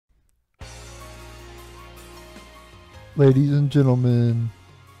Ladies and gentlemen,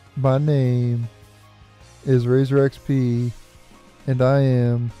 my name is Razor XP, and I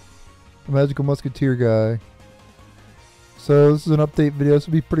am a Magical Musketeer guy. So this is an update video. This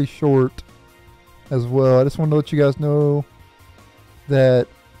will be pretty short as well. I just want to let you guys know that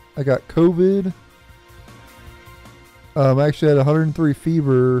I got COVID. I actually had 103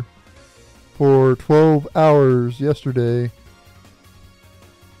 fever for 12 hours yesterday.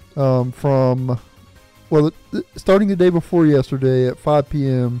 Starting the day before yesterday at 5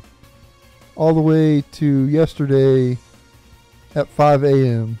 p.m. all the way to yesterday at 5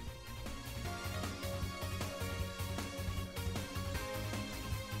 a.m.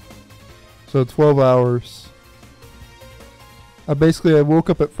 So 12 hours. I woke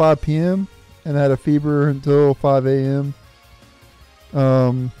up at 5 p.m. and had a fever until 5 a.m.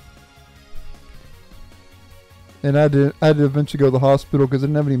 And I had to eventually go to the hospital because I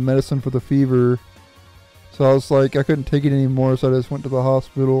didn't have any medicine for the fever. So I was like, I couldn't take it anymore, so I just went to the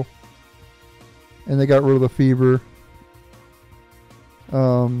hospital. And they got rid of the fever.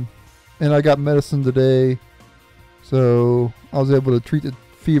 And I got medicine today. So I was able to treat the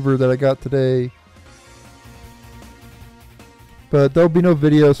fever that I got today. But there'll be no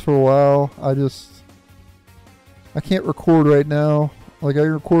videos for a while. I can't record right now. Like, I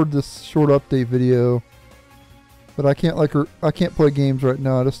recorded this short update video. But I can't play games right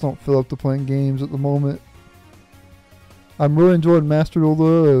now. I just don't feel up to playing games at the moment. I'm really enjoying Master Duel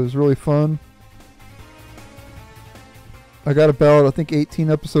though. It was really fun. I got about, I think,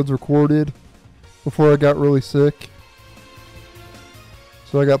 18 episodes recorded before I got really sick.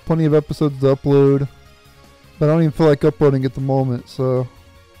 So I got plenty of episodes to upload. But I don't even feel like uploading at the moment, so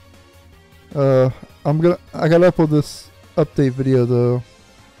I gotta upload this update video though.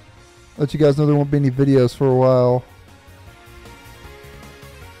 Let you guys know there won't be any videos for a while.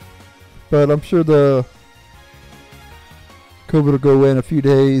 But I'm sure the COVID will go away in a few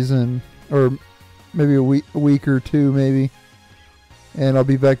days, or maybe a week or two maybe, and I'll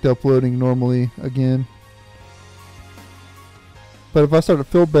be back to uploading normally again. But if I start to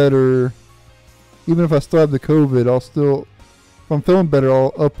feel better, even if I still have the COVID, if I'm feeling better,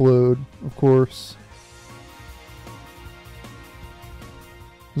 I'll upload, of course.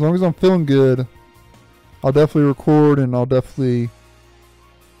 As long as I'm feeling good, I'll definitely record and I'll definitely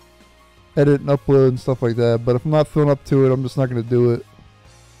edit and upload and stuff like that. But if I'm not feeling up to it, I'm just not going to do it.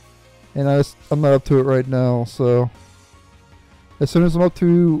 And I'm not up to it right now, so as soon as I'm up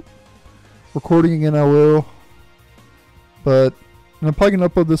to recording again, I will. And I'm probably going to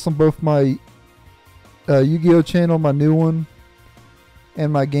upload this on both my Yugioh channel, my new one,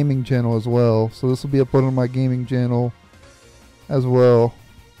 and my gaming channel as well. So this will be uploaded on my gaming channel as well.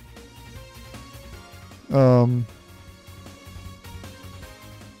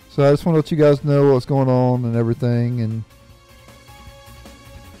 So I just want to let you guys know what's going on and everything,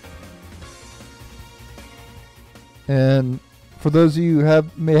 and for those of you who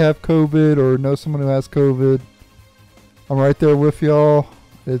may have COVID or know someone who has COVID, I'm right there with y'all.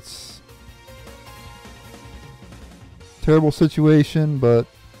 It's a terrible situation, but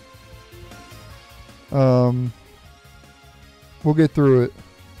we'll get through it.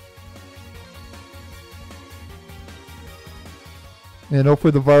 And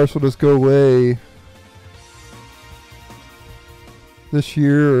hopefully the virus will just go away this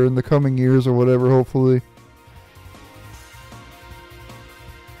year or in the coming years or whatever, hopefully.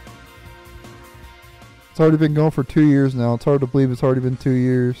 It's already been going for 2 years now. It's hard to believe it's already been 2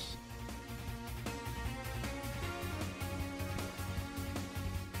 years.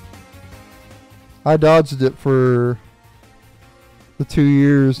 I dodged it for the 2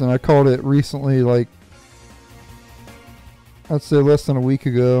 years, and I called it recently, like, I'd say less than a week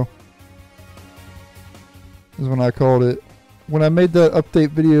ago is when I called it. When I made that update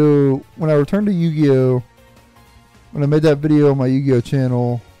video, when I returned to Yugioh, when I made that video on my Yugioh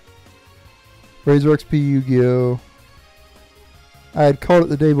channel, Razor XP Yugioh, I had called it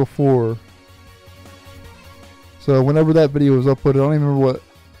the day before. So whenever that video was uploaded, I don't even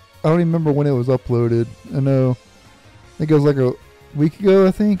remember when it was uploaded. I think it was like a week ago,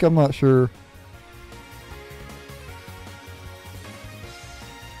 I think. I'm not sure.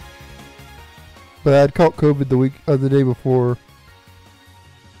 But I had caught COVID the day before.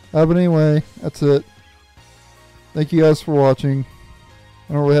 But anyway, that's it. Thank you guys for watching.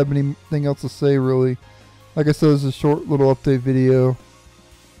 I don't really have anything else to say, really. Like I said, this is a short little update video.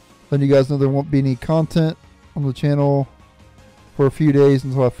 Letting you guys know there won't be any content on the channel for a few days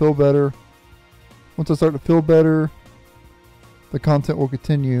until I feel better. Once I start to feel better, the content will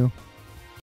continue.